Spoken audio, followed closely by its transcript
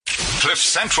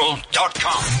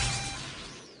CliffCentral.com.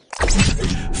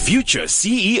 Future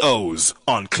CEOs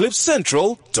on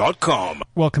CliffCentral.com.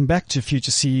 Welcome back to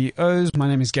Future CEOs. My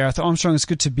name is Gareth Armstrong. It's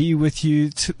good to be with you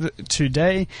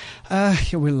today.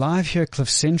 We're live here at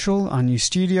Cliff Central, our new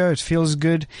studio. It feels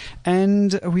good.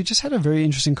 And we just had a very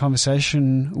interesting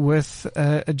conversation with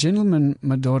a gentleman,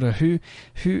 my daughter, who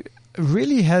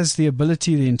really has the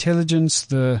ability, the intelligence,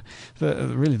 the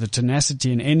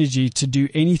tenacity and energy to do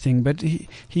anything. But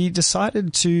he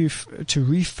decided to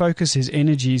refocus his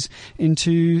energies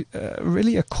into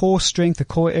really a core strength, a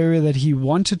core area that he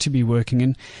wanted to be working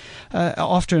in.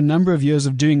 After a number of years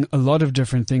of doing a lot of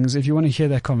different things, if you want to hear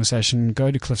that conversation, go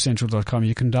to cliffcentral.com.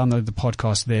 You can download the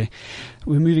podcast there.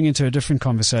 We're moving into a different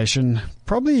conversation.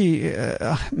 Probably,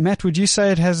 Matt, would you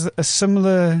say it has a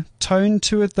similar tone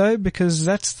to it though? Because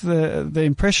that's the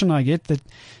impression I get that,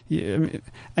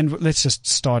 and let's just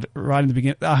start right in the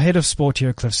beginning. Our head of sport here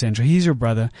at Cliff Central, he's your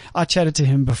brother. I chatted to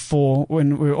him before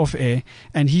when we were off air,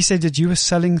 and he said that you were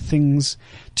selling things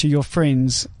to your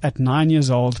friends at 9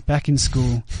 years old back in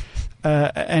school.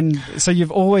 And so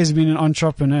you've always been an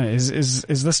entrepreneur. Is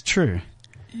this true?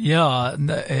 Yeah,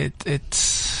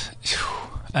 it's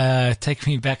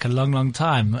taken me back a long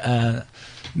time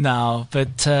now.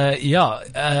 But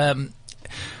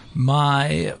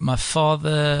my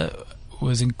father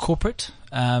was in corporate.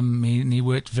 He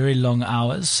worked very long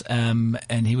hours,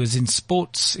 and he was in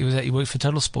sports. He worked for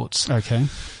Total Sports. Okay.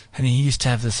 And he used to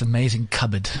have this amazing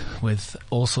cupboard with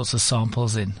all sorts of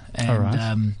samples in. And all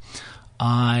right.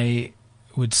 I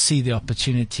would see the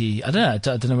opportunity. I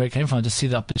don't know where it came from. I just see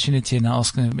the opportunity and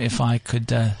ask him if I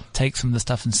could take some of the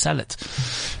stuff and sell it.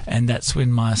 And that's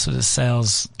when my sort of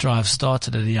sales drive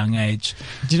started at a young age.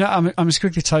 Do you know, I'm just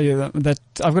quickly tell you that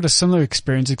I've got a similar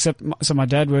experience, except so my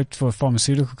dad worked for a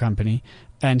pharmaceutical company,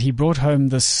 and he brought home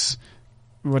this,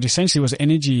 what essentially was an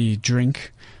energy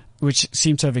drink, which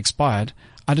seemed to have expired.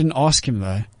 I didn't ask him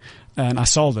though, and I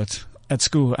sold it at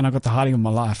school, and I got the hiding of my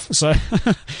life. So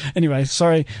anyway,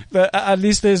 sorry, but at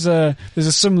least there's a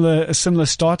similar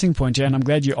starting point here, and I'm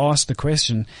glad you asked the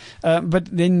question. But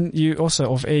then you also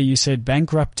off air you said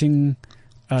bankrupting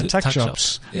tuck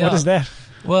shops. Yeah. What is that?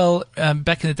 Well,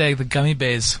 back in the day, the gummy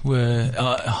bears were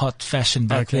hot fashion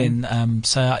back then.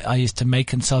 So I used to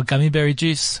make and sell gummy berry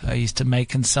juice. I used to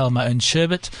make and sell my own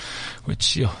sherbet,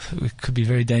 which could be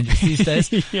very dangerous these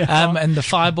days. Yeah. And the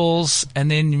fireballs.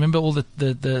 And then you remember all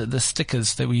the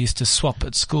stickers that we used to swap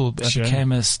at school. I Sure.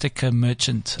 became a sticker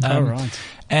merchant. All right.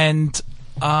 And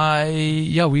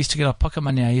we used to get our pocket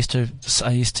money. I used to,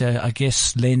 I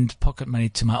guess, lend pocket money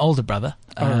to my older brother.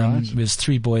 Right. There's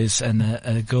three boys and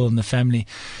a girl in the family.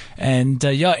 And,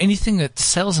 anything that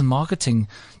sales and marketing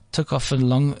took off at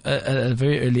a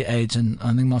very early age. And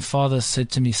I think my father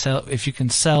said to me, if you can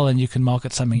sell and you can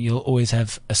market something, you'll always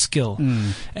have a skill.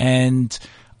 And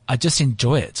I just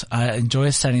enjoy it. I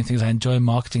enjoy selling things. I enjoy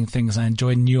marketing things. I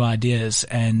enjoy new ideas.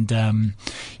 And,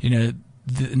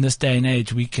 in this day and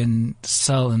age, we can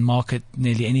sell and market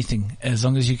nearly anything as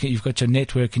long as you've got your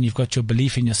network and you've got your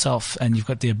belief in yourself and you've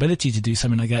got the ability to do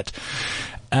something like that.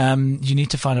 You need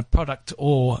to find a product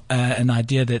or an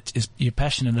idea that you're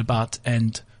passionate about,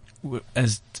 and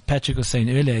as Patrick was saying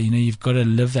earlier, you've got to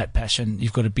live that passion.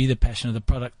 You've got to be the passion of the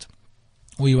product,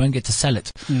 or you won't get to sell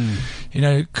it.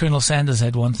 Colonel Sanders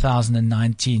had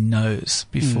 1,019 no's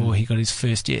before he got his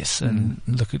first yes, and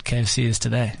look at KFC is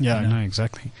today. Yeah, I know,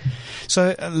 exactly.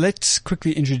 So let's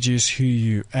quickly introduce who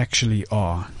you actually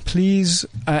are. Please,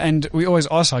 and we always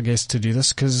ask our guests to do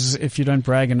this, because if you don't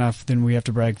brag enough, then we have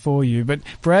to brag for you. But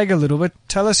brag a little bit.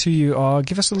 Tell us who you are.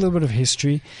 Give us a little bit of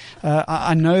history.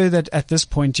 I know that at this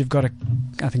point you've got,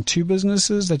 I think, two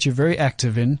businesses that you're very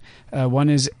active in. One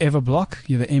is Everblock.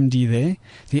 You're the MD there.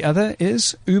 The other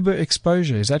is Uber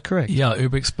Exposure. Is that correct? Yeah,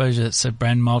 Uber Exposure. It's a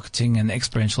brand marketing and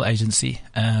experiential agency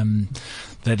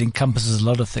that encompasses a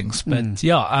lot of things. But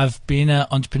I've been an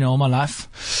entrepreneur all my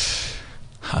life.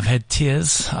 I've had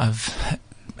tears. I've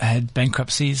had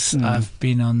bankruptcies. I've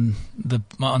been on the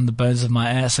bones of my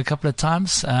ass a couple of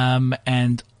times.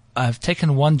 And I've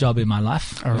taken one job in my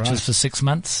life, which was for 6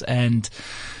 months, and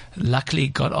luckily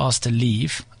got asked to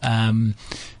leave.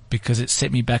 Because it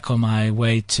set me back on my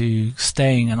way to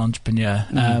staying an entrepreneur.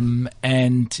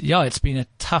 It's been a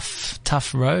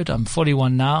tough road. I'm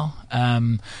 41 now.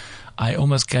 I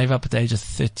almost gave up at the age of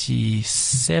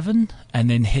 37 and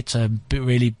then hit a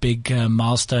really big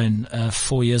milestone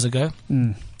 4 years ago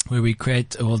where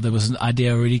there was an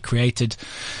idea already created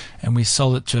and we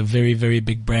sold it to a very, very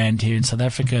big brand here in South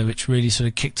Africa, which really sort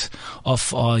of kicked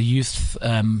off our youth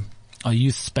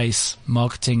space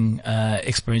marketing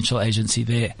experiential agency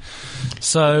there.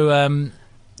 So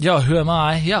who am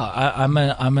I? Yeah, I'm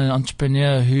an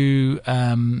entrepreneur who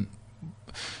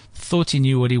thought he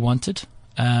knew what he wanted.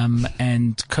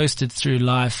 And coasted through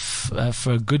life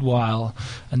for a good while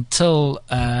until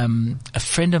a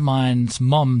friend of mine's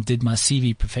mom did my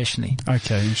CV professionally.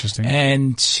 Okay, interesting.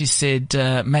 And she said,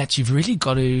 Matt,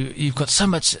 you've got so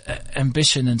much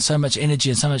ambition and so much energy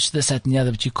and so much this, that and the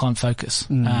other, but you can't focus.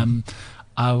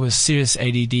 I was serious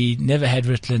ADD, never had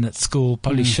Ritalin at school,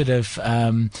 probably should have.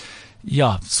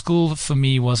 School for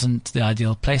me wasn't the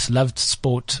ideal place. Loved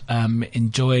sport,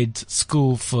 enjoyed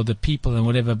school for the people and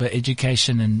whatever, but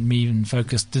education and me and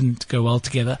focus didn't go well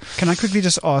together. Can I quickly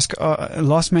just ask,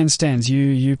 Last Man Stands,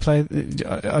 you play,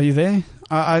 are you there?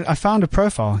 I found a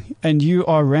profile and you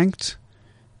are ranked,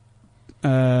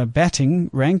 batting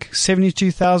rank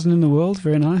 72,000 in the world.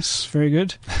 Very nice. Very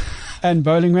good. And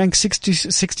bowling rank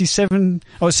 67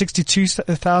 or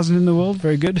 62,000 in the world.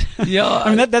 Very good. Yeah,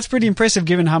 I mean that's pretty impressive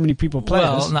given how many people play.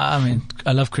 Well, no, I mean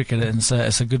I love cricket and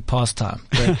it's a good pastime.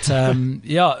 But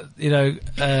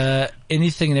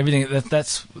anything and everything.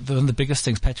 That's one of the biggest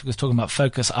things. Patrick was talking about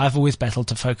focus. I've always battled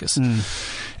to focus,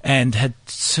 and had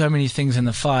so many things in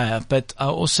the fire. But I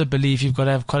also believe you've got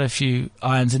to have quite a few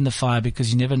irons in the fire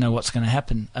because you never know what's going to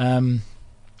happen.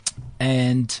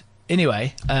 And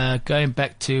anyway, going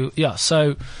back to,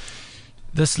 so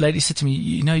this lady said to me,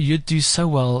 you'd do so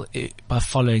well by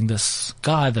following this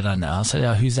guy that I know. I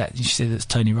said, who's that? And she said, it's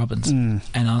Tony Robbins. And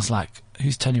I was like,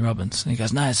 who's Tony Robbins? And he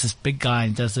goes, no, it's this big guy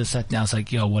and does this, that. And I was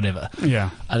like, whatever.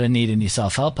 Yeah. I don't need any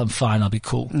self-help. I'm fine. I'll be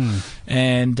cool.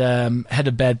 And had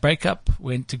a bad breakup,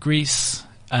 went to Greece.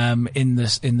 In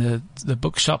the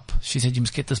bookshop, she said, you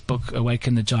must get this book,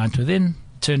 Awaken the Giant Within.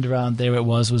 Turned around, there it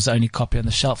was the only copy on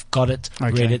the shelf, got it,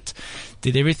 read it,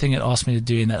 did everything it asked me to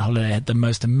do in that holiday. I had the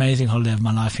most amazing holiday of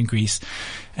my life in Greece,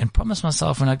 and promised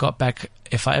myself when I got back,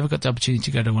 if I ever got the opportunity to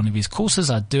go to one of his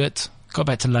courses, I'd do it. Got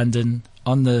back to London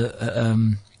on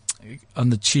the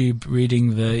tube,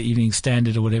 reading the Evening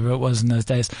Standard or whatever it was in those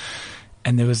days,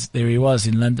 and there he was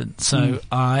in London. So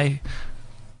I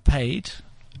paid,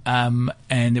 and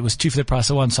it was 2 for the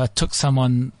price of 1. So I took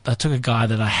a guy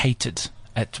that I hated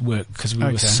at work because we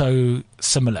were so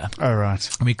similar. Oh, right.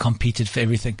 We competed for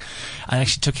everything. I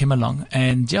actually took him along,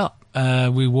 and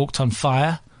we walked on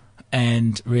fire,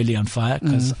 and really on fire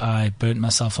because I burnt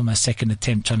myself on my second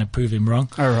attempt trying to prove him wrong.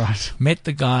 Oh, right. Met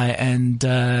the guy, and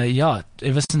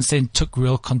ever since then took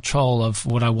real control of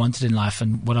what I wanted in life,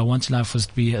 and what I wanted in life was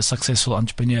to be a successful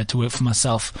entrepreneur, to work for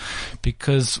myself,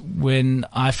 because when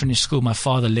I finished school, my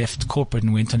father left corporate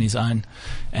and went on his own,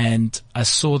 and I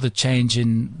saw the change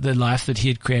in the life that he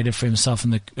had created for himself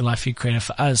and the life he created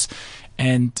for us,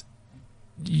 and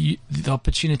the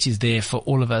opportunity is there for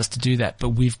all of us to do that, but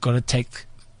we've got to take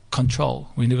control.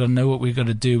 We've got to know what we've got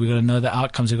to do. We've got to know the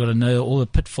outcomes. We've got to know all the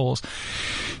pitfalls,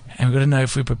 and we've got to know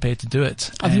if we're prepared to do it.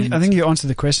 I think you answered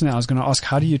the question I was going to ask.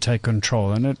 How do you take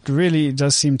control? And it really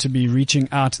does seem to be reaching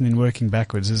out and then working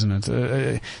backwards, isn't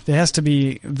it? There has to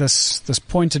be this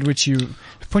point at which you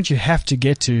have to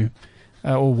get to,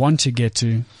 or want to get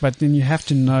to, but then you have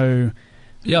to know.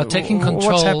 Yeah, taking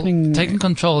control. What's happening? Taking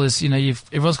control is,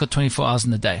 everyone's got 24 hours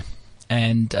in the day.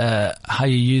 And how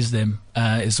you use them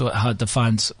is how it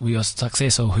defines your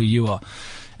success or who you are.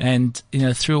 And,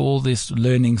 through all these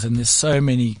learnings, and there's so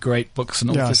many great books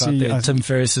and authors out there. Tim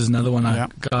Ferriss is another one guy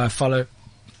I follow.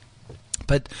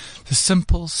 But the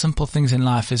simple things in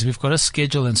life is we've got to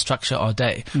schedule and structure our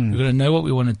day. We've got to know what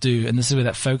we want to do. And this is where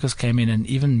that focus came in. And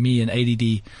even me, an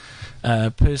ADD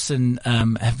person,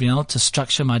 have been able to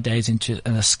structure my days into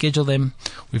and schedule them.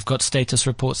 We've got status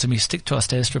reports, and we stick to our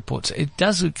status reports. It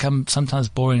does become sometimes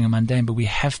boring and mundane, but we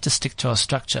have to stick to our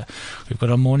structure. We've got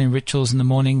our morning rituals in the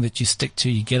morning that you stick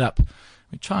to. You get up.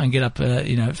 We try and get up,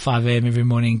 at 5 a.m. every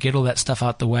morning, get all that stuff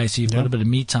out the way, so you've got a bit of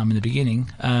me time in the beginning,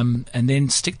 and then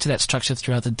stick to that structure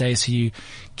throughout the day, so you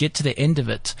get to the end of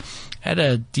it at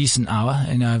a decent hour.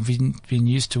 I've been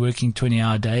used to working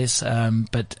 20-hour days,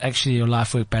 but actually your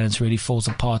life-work balance really falls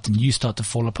apart, and you start to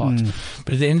fall apart.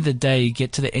 But at the end of the day, you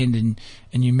get to the end,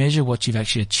 and you measure what you've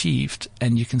actually achieved,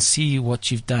 and you can see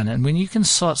what you've done. And when you can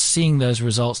start seeing those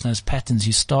results and those patterns,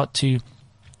 you start to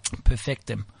perfect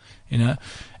them.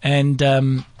 And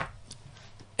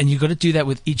you've got to do that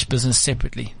with each business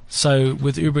separately. So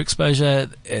with Uber Exposure,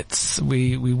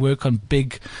 we work on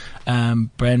big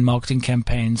brand marketing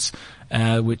campaigns,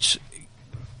 which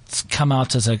come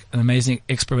out as an amazing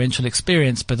experiential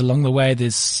experience. But along the way,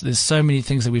 there's so many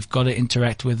things that we've got to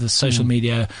interact with: the social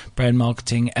media, brand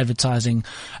marketing, advertising,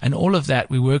 and all of that.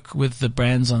 We work with the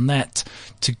brands on that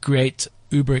to create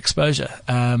Uber Exposure.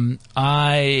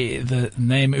 The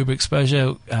name Uber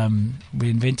Exposure, we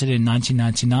invented it in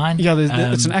 1999. Yeah,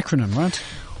 it's an acronym, right?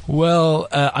 Well,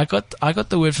 I got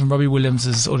the word from Robbie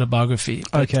Williams' autobiography.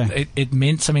 But Okay. it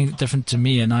meant something different to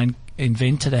me, and I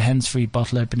invented a hands-free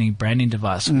bottle opening branding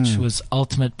device, which was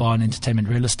ultimate bar and entertainment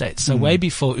real estate. So way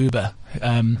before Uber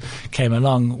came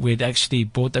along, we'd actually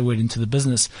brought that word into the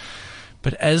business.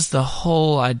 But as the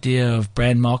whole idea of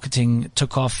brand marketing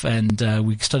took off and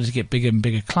we started to get bigger and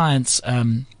bigger clients,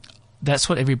 that's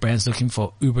what every brand's looking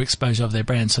for, Uber exposure of their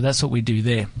brand. So that's what we do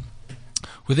there.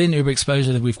 Within Uber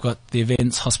Exposure, we've got the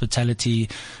events, hospitality,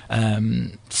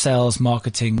 sales,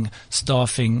 marketing,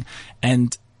 staffing,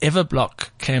 and Everblock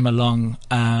came along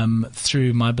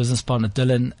through my business partner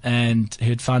Dylan, and who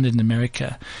had founded in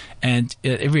America. And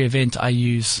at every event I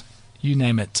use, you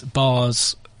name it,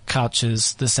 bars,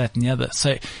 couches, this, that, and the other.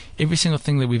 So every single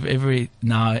thing that we've ever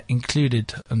now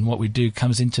included in what we do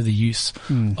comes into the use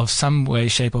of some way,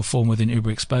 shape, or form within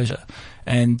Uber Exposure.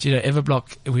 And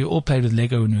Everblock, we all played with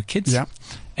Lego when we were kids. Yeah.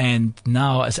 And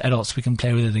now as adults we can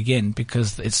play with it again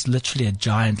because it's literally a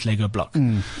giant Lego block.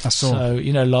 I saw. So,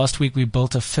 last week we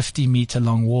built a 50-meter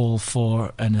long wall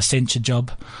for an Accenture job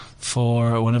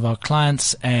for one of our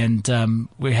clients, and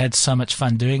we had so much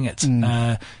fun doing it.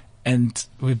 And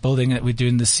we're building it. We're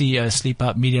doing the CEO Sleep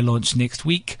Out media launch next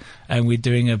week, and we're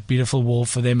doing a beautiful wall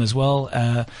for them as well.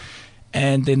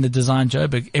 And then the Design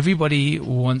Joburg. Everybody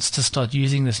wants to start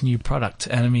using this new product.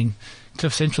 And I mean,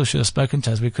 Cliff Central should have spoken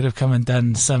to us. We could have come and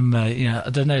done some, I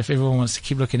don't know if everyone wants to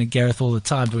keep looking at Gareth all the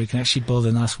time, but we can actually build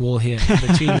a nice wall here in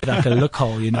between like a look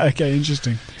hole, Okay,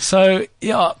 interesting. So,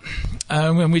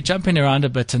 when we jump in around a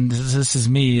bit, and this is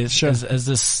me as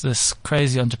this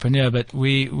crazy entrepreneur, but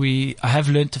I have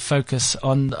learned to focus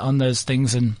on those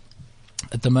things. And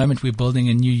at the moment we're building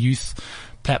a new youth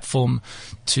platform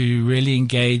to really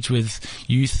engage with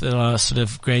youth that are sort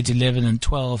of grades 11 and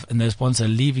 12 and those ones that are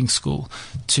leaving school,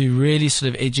 to really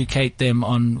sort of educate them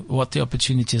on what the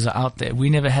opportunities are out there. We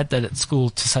never had that at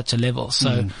school to such a level.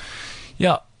 So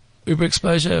Uber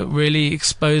Exposure, really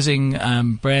exposing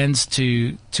brands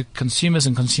to consumers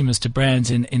and consumers to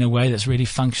brands in a way that's really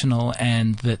functional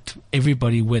and that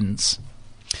everybody wins.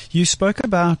 You spoke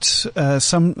about at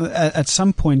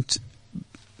some point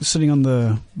sitting on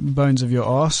the bones of your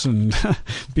arse and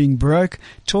being broke.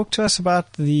 Talk to us about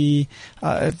we'll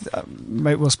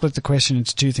split the question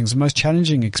into two things: the most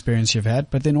challenging experience you've had,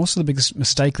 but then also the biggest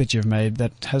mistake that you've made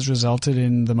that has resulted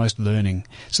in the most learning.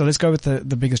 So let's go with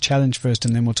the biggest challenge first,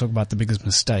 and then we'll talk about the biggest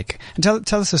mistake. And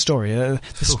tell us the story.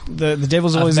 The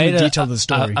devil's always in the detail of the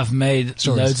story. I've made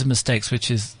loads of mistakes,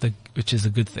 which is a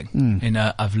good thing.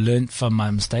 I've learned from my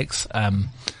mistakes.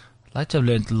 I'd like to have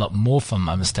learned a lot more from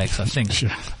my mistakes, I think.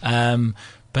 Sure.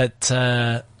 But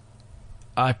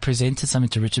I presented something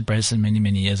to Richard Branson many,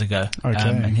 many years ago. Okay.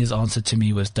 And his answer to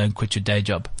me was, don't quit your day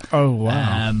job. Oh,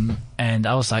 wow. And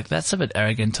I was like, that's a bit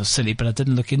arrogant or silly, but I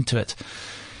didn't look into it.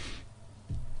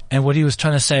 And what he was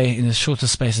trying to say in the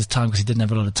shortest space of time, because he didn't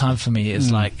have a lot of time for me,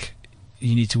 is like,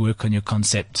 you need to work on your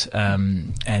concept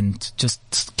and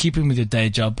just keep in with your day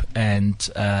job, and,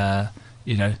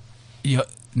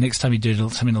 next time you do it,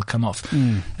 something will come off.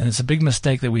 And it's a big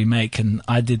mistake that we make, and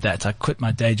I did that. I quit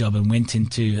my day job and went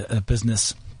into a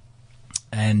business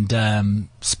and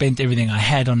spent everything I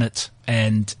had on it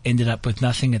and ended up with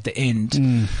nothing at the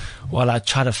end. While I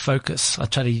try to focus, I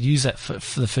try to use that for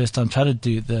the first time, try to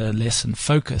do the lesson,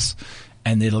 focus,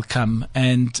 and it'll come.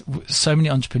 And so many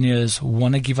entrepreneurs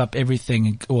want to give up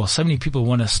everything, or so many people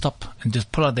want to stop and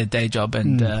just pull out their day job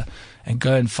and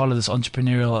go and follow this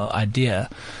entrepreneurial idea.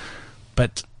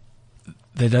 But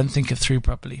they don't think it through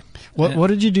properly. What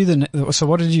did you do So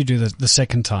what did you do the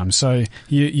second time? So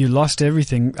you lost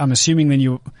everything. I'm assuming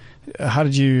then how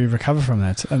did you recover from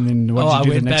that? And then what did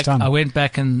you do the next time? I went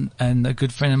back and a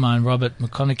good friend of mine, Robert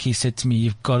McConaughey, said to me,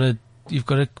 you've got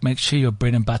to make sure your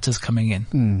bread and butter's coming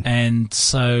in. And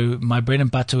so my bread and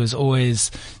butter was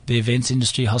always the events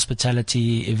industry,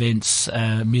 hospitality, events,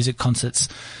 music concerts.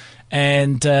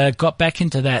 And got back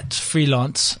into that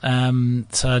freelance.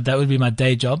 So that would be my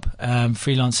day job,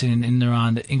 freelancing in and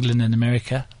around England and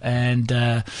America. And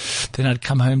then I'd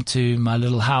come home to my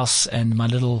little house and my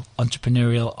little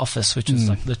entrepreneurial office, which was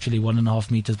like literally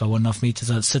 1.5 meters by 1.5 meters.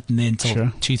 I'd sit in there until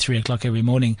 2-3 o'clock every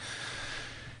morning,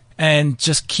 and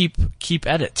just keep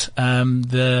at it.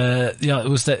 It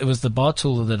was the bar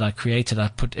tool that I created. I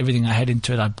put everything I had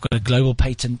into it. I got a global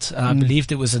patent. I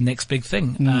believed it was the next big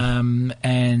thing.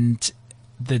 And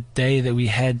the day that we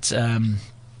had,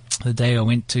 the day I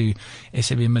went to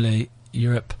SAB Miller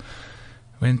Europe,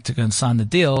 went to go and sign the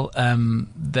deal,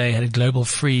 they had a global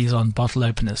freeze on bottle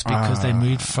openers because they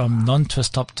moved from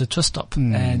non-twist top to twist top.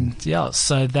 And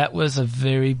so that was a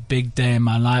very big day in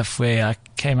my life where I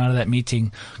came out of that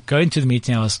meeting. Going to the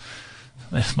meeting, I was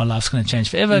if my life's going to change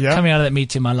forever. Yeah. Coming out of that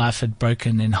meeting, my life had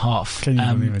broken in half. Can you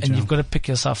believe it, and yeah. you've got to pick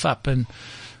yourself up. And,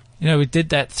 we did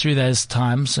that through those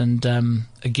times. And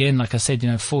again, like I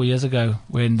said, 4 years ago,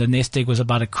 when the nest egg was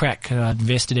about to crack, and I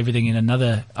invested everything in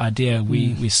another idea,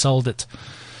 we sold it.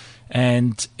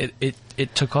 And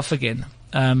it took off again.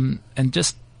 And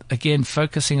just, again,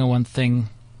 focusing on one thing.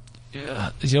 You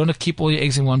don't want to keep all your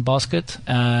eggs in one basket.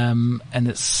 And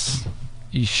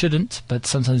you shouldn't, but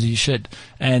sometimes you should.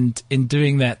 And in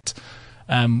doing that,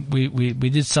 we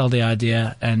did sell the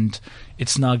idea, and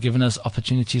it's now given us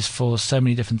opportunities for so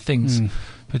many different things.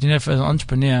 But for an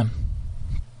entrepreneur,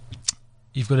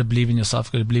 you've got to believe in yourself,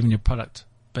 you've got to believe in your product.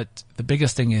 But the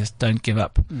biggest thing is don't give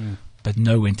up. But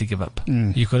know when to give up.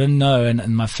 You've got to know,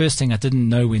 and my first thing, I didn't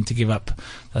know when to give up.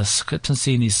 I was kept on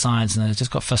seeing these signs, and I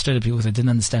just got frustrated because I didn't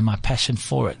understand my passion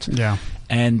for it. Yeah.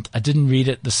 And I didn't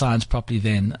read the signs properly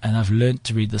then, and I've learned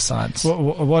to read the signs.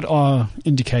 What are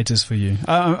indicators for you?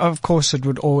 Of course, it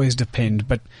would always depend,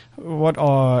 but what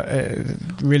are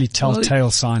really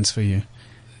telltale signs for you?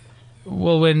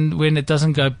 Well, when it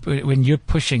doesn't go, when you're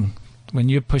pushing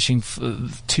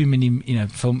too many,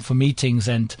 for meetings,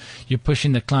 and you're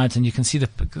pushing the client, and you can see the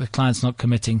client's not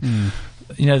committing.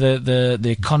 The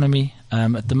economy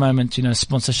at the moment,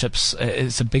 sponsorships.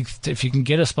 It's a big. If you can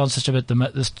get a sponsorship at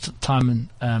this time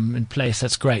in place,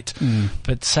 that's great.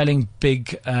 But selling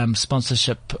big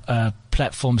sponsorship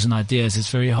platforms and ideas is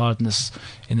very hard in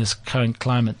this current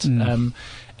climate.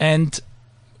 And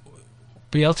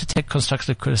be able to take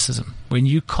constructive criticism. When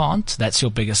you can't, that's your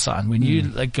biggest sign. When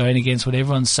you are going against what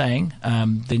everyone's saying,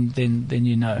 then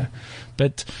you know.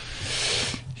 But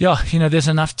there's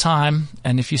enough time,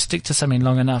 and if you stick to something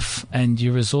long enough, and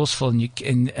you're resourceful, and you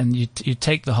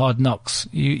take the hard knocks,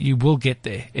 you will get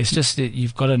there. It's just that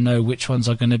you've got to know which ones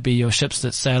are going to be your ships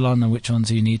that sail on, and which ones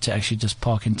you need to actually just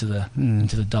park into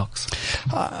the docks.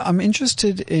 I'm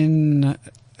interested in.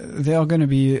 There are going to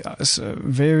be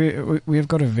we've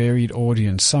got a varied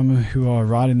audience, some who are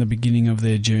right in the beginning of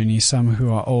their journey, some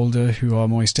who are older, who are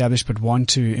more established, but want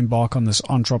to embark on this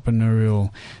down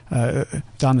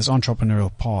this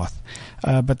entrepreneurial path.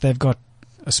 But they've got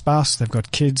a spouse, they've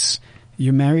got kids.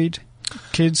 You married?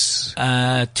 Kids?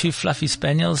 2 fluffy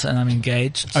spaniels, and I'm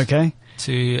engaged. Okay.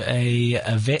 To a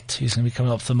vet who's going to become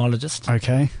an ophthalmologist.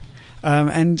 Okay.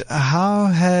 And how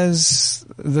has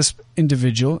this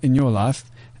individual in your life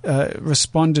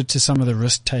responded to some of the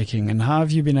risk taking, and how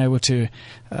have you been able to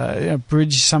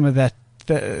bridge some of that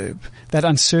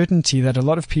uncertainty that a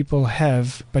lot of people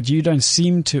have, but you don't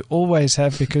seem to always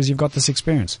have because you've got this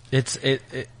experience?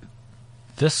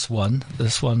 This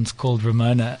one's called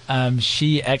Ramona.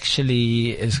 She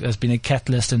actually has been a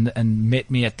catalyst and met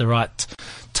me at the right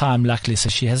time, luckily, so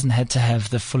she hasn't had to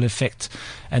have the full effect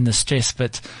and the stress,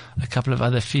 but a couple of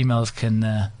other females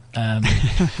can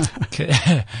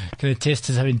attest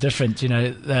to something different.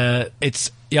 I've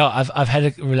had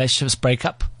a relationships break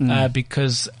up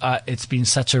because it's been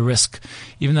such a risk,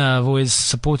 even though I've always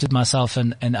supported myself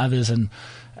and others and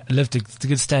lived a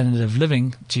good standard of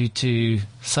living due to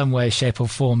some way, shape or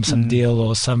form, some deal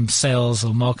or some sales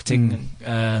or marketing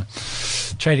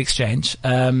trade exchange.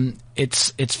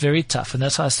 It's very tough, and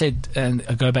that's why I said, and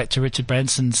I go back to Richard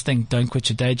Branson's thing, don't quit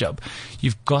your day job.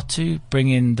 You've got to bring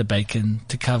in the bacon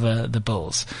to cover the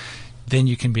bills. Then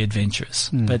you can be adventurous.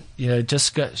 But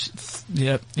just go.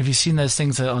 If you've seen those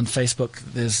things on Facebook,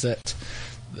 there's that.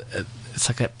 It's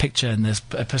like that picture, and there's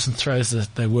a person throws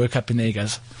their work up in there. He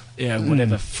goes,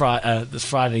 whatever. This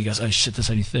Friday, he goes, oh shit, this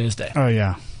only Thursday. Oh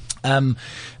yeah.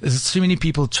 There's too many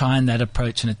people trying that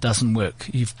approach, and it doesn't work.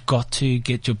 You've got to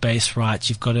get your base right.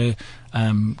 You've got to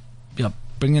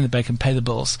bring in the bacon, pay the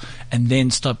bills, and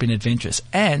then start being adventurous.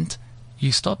 And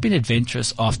you start being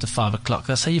adventurous after 5 o'clock.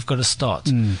 That's how you've got to start.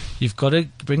 You've got to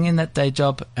bring in that day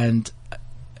job, and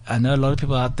I know a lot of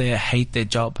people out there hate their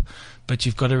job, but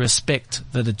you've got to respect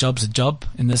that a job's a job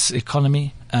in this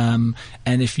economy. And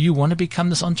if you want to become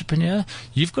this entrepreneur,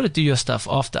 you've got to do your stuff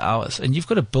after hours, and you've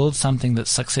got to build something that's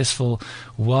successful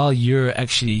while you're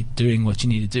actually doing what you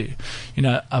need to do.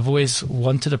 I've always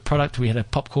wanted a product. We had a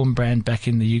popcorn brand back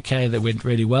in the UK that went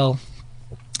really well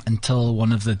until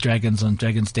one of the dragons on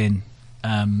Dragon's Den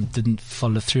didn't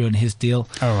follow through on his deal.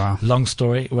 Oh wow! Long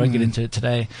story. We won't get into it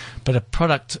today. But a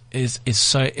product is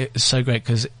so great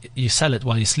because you sell it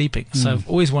while you're sleeping. So I've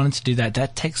always wanted to do that.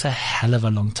 That takes a hell of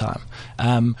a long time.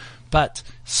 But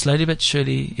slowly but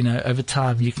surely, over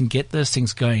time, you can get those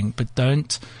things going. But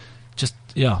don't just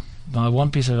my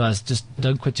one piece of advice: just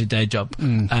don't quit your day job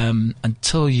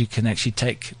until you can actually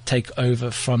take over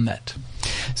from that.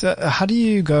 So how do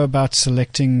you go about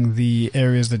selecting the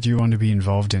areas that you want to be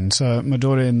involved in? So my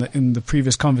daughter in the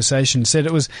previous conversation said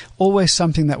it was always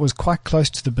something that was quite close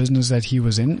to the business that he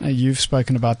was in. You've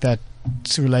spoken about that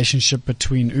relationship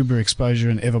between Uber Exposure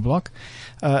and Everblock.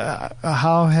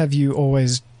 How have you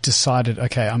always decided,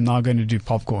 okay, I'm now going to do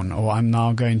popcorn, or I'm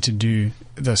now going to do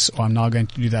this, or I'm now going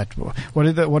to do that? What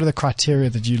are the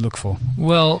criteria that you look for?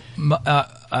 Well,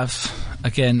 I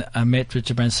met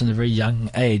Richard Branson at a very young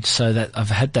age, so that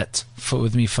I've had that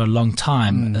with me for a long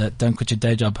time. Don't quit your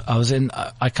day job.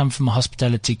 I come from a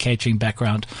hospitality catering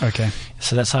background. Okay.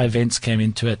 So that's how events came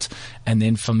into it. And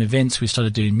then from events, we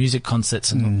started doing music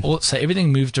concerts, and so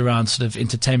everything moved around sort of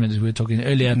entertainment, as we were talking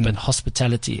earlier, but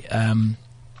hospitality,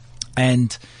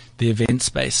 and the event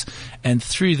space. And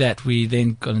through that, we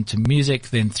then got into music.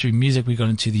 Then through music, we got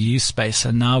into the youth space.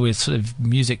 And now we're sort of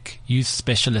music youth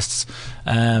specialists.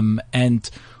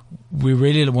 And we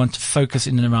really want to focus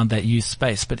in and around that youth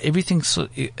space. But everything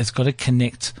it's got to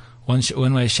connect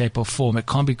one way, shape or form. It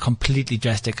can't be completely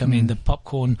drastic. I mean, the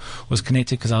popcorn was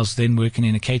connected because I was then working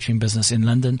in a catering business in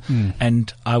London,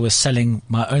 and I was selling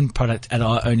my own product at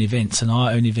our own events. And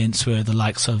our own events were the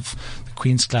likes of the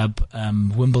Queen's Club,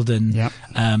 Wimbledon,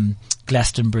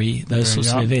 Glastonbury, those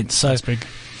sorts of events. So that's big.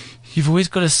 You've always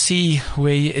got to see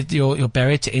where your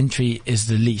barrier to entry is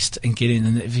the least and get in,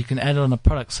 and if you can add on a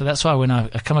product. So that's why when I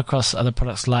come across other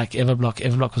products like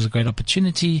Everblock was a great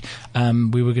opportunity.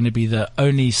 We were going to be the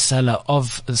only seller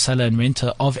and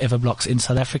renter of Everblocks in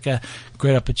South Africa.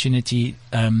 Great opportunity.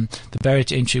 The barrier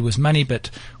to entry was money, but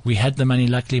we had the money,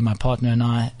 luckily, my partner and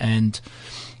I, and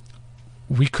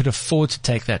we could afford to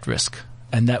take that risk.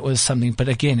 And that was something, but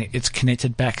again, it's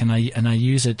connected back, and I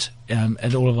use it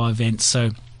at all of our events.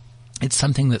 So it's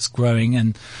something that's growing,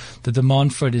 and the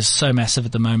demand for it is so massive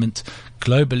at the moment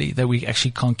globally that we actually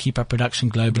can't keep our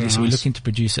production globally. Very so nice. We're looking to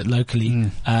produce it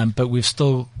locally, but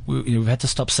we've had to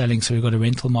stop selling, so we've got a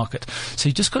rental market. So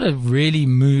you just got to really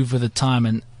move with the time,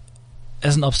 and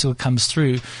as an obstacle comes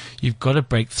through, you've got to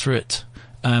break through it.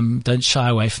 Don't shy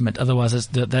away from it. Otherwise,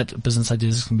 that business idea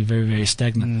is going to be very, very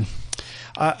stagnant.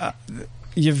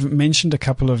 You've mentioned a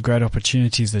couple of great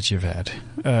opportunities that you've had.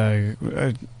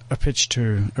 A pitch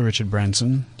to a Richard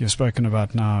Branson. You've spoken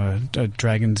about now a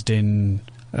Dragon's Den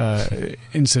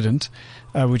incident,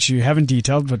 which you haven't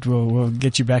detailed, but we'll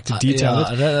get you back to detail it.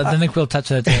 I don't think we'll touch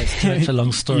that. It's a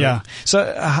long story. Yeah.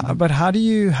 So, but how do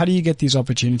you get these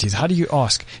opportunities? How do you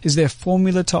ask? Is there a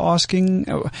formula to asking?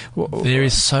 There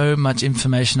is so much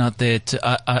information out there.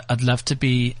 I'd love to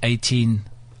be 18.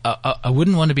 I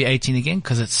wouldn't want to be 18 again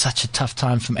because it's such a tough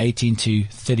time from 18 to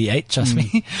 38, trust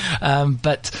me.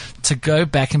 But to go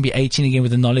back and be 18 again with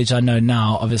the knowledge I know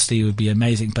now, obviously it would be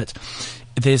amazing. But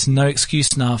there's no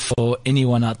excuse now for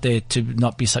anyone out there to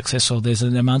not be successful. There's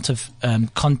an amount of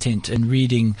content and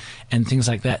reading and things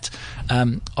like that.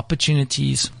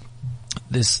 Opportunities.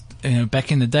 There's,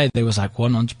 back in the day, there was like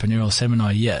one entrepreneurial seminar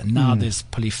a year. Now there's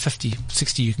probably 50,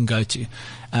 60 you can go to.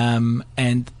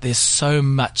 And there's so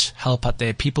much help out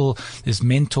there. There's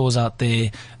mentors out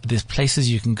there. There's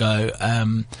places you can go.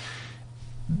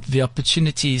 The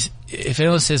opportunities, if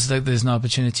anyone says that there's no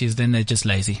opportunities, then they're just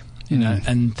lazy,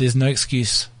 and there's no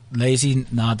excuse. Lazy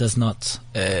now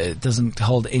doesn't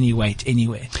hold any weight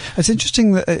anywhere. It's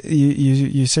interesting that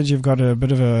you said you've got a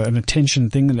bit of an attention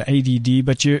thing, an ADD,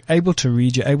 but you're able to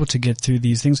read, you're able to get through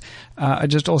these things. It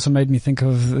just also made me think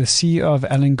of the CEO of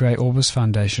Alan Gray Orbis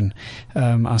Foundation.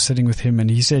 I was sitting with him, and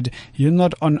he said, "You're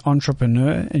not an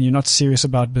entrepreneur, and you're not serious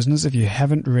about business if you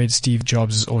haven't read Steve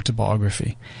Jobs'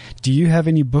 autobiography." Do you have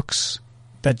any books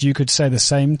that you could say the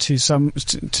same to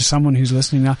someone who's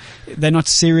listening now? They're not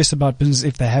serious about business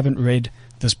if they haven't read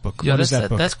this book. Yeah, what is that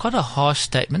book? That's quite a harsh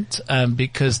statement,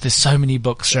 because there's so many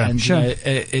books. Sure, and sure.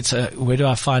 It's where do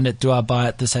I find it? Do I buy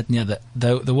it? This, that, and the other.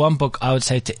 The one book I would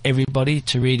say to everybody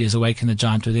to read is Awaken the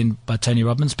Giant Within by Tony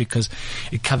Robbins, because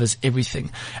it covers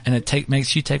everything, and it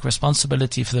makes you take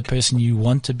responsibility for the person you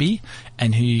want to be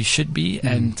and who you should be,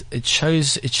 and it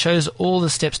shows all the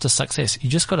steps to success. You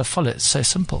just got to follow it. It's so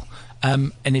simple.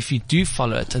 And if you do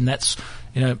follow it, and that's,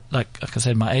 like I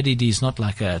said, my ADD is not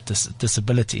like a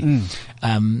disability.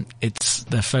 It's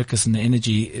the focus and the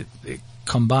energy it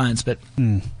combines. But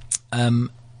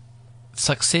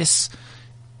success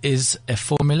is a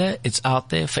formula. It's out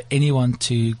there for anyone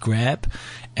to grab.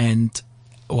 And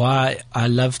why I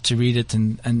love to read it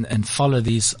and follow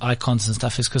these icons and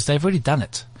stuff is because they've already done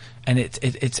it. And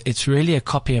it's really a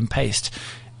copy and paste.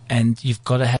 And you've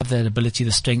got to have that ability,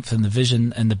 the strength and the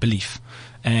vision and the belief.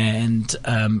 And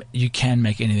you can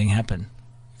make anything happen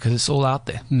because it's all out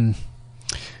there.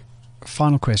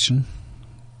 Final question.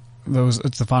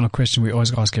 It's the final question we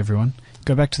always ask everyone.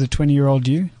 Go back to the 20-year-old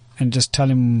you and just tell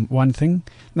him one thing.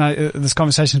 Now, this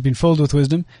conversation has been filled with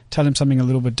wisdom. Tell him something a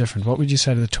little bit different. What would you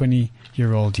say to the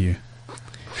 20-year-old you?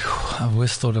 I've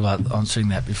always thought about answering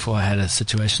that before I had a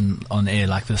situation on air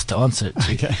like this to answer it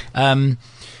to. Okay.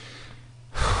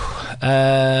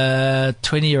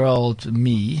 20-year-old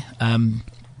me,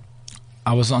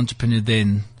 I was an entrepreneur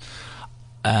then.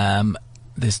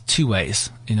 There's two ways,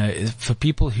 for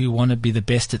people who want to be the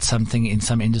best at something in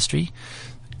some industry,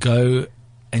 go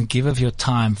and give of your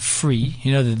time free.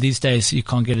 That these days you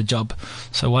can't get a job.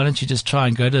 So why don't you just try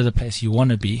and go to the place you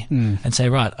want to be and say,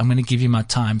 right, I'm going to give you my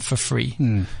time for free.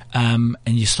 And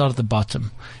you start at the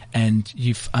bottom. And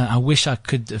I wish I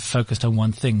could have focused on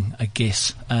one thing, I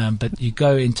guess. But you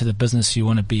go into the business you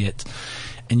want to be at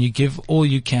and you give all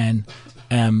you can.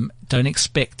 Don't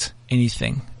expect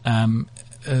anything.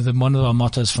 One of our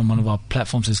mottos from one of our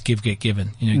platforms is give, get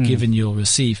given. Give and you'll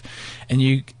receive.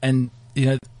 And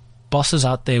bosses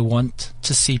out there want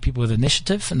to see people with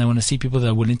initiative, and they want to see people that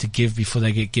are willing to give before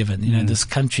they get given. This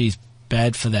country is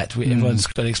bad for that. Everyone's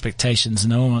got expectations,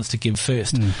 and no one wants to give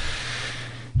first.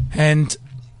 And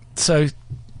so,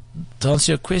 to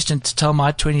answer your question, to tell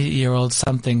my 20-year-old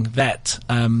something that,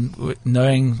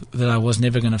 knowing that I was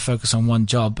never going to focus on one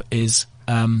job, is,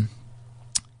 I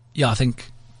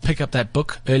think pick up that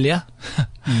book earlier,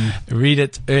 read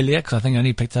it earlier, because I think I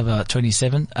only picked up about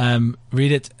 27.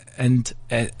 Read it and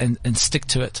stick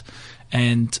to it,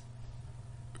 and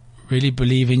really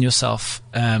believe in yourself.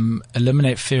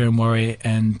 Eliminate fear and worry,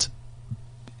 and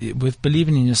with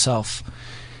believing in yourself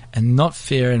and not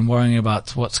fear and worrying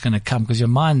about what's going to come, because your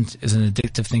mind is an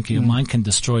addictive thinker. Your mind can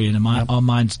destroy you, and our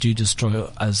minds do destroy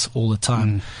us all the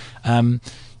time.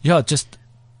 Just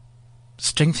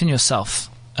strengthen yourself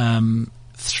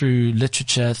through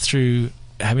literature, through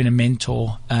having a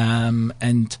mentor,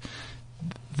 and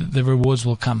the rewards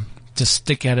will come. Just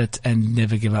stick at it and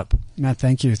never give up. Matt,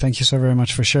 thank you. Thank you so very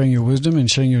much for sharing your wisdom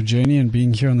and sharing your journey and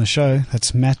being here on the show.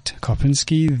 That's Matt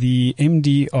Kopinski, the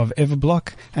MD of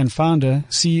Everblock and founder,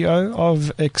 CEO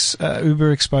of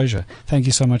Uber Exposure. Thank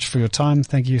you so much for your time.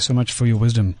 Thank you so much for your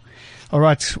wisdom. All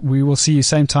right, we will see you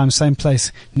same time, same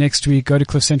place next week. Go to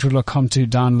cliffcentral.com to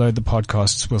download the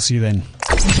podcasts. We'll see you then.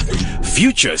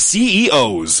 Future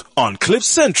CEOs on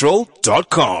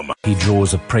cliffcentral.com. He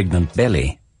draws a pregnant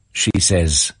belly. She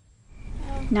says,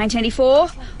 1984?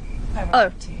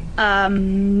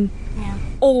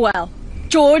 Orwell.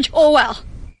 George Orwell.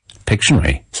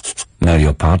 Pictionary. Know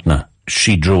your partner.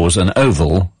 She draws an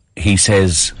oval. He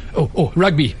says,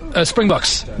 rugby.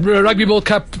 Springboks. Rugby World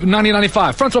Cup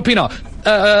 1995. Front row Pino.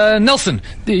 Nelson.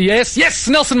 Yes,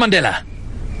 Nelson Mandela.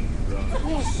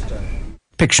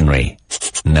 Pictionary.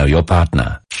 Know your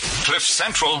partner.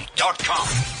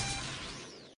 cliffcentral.com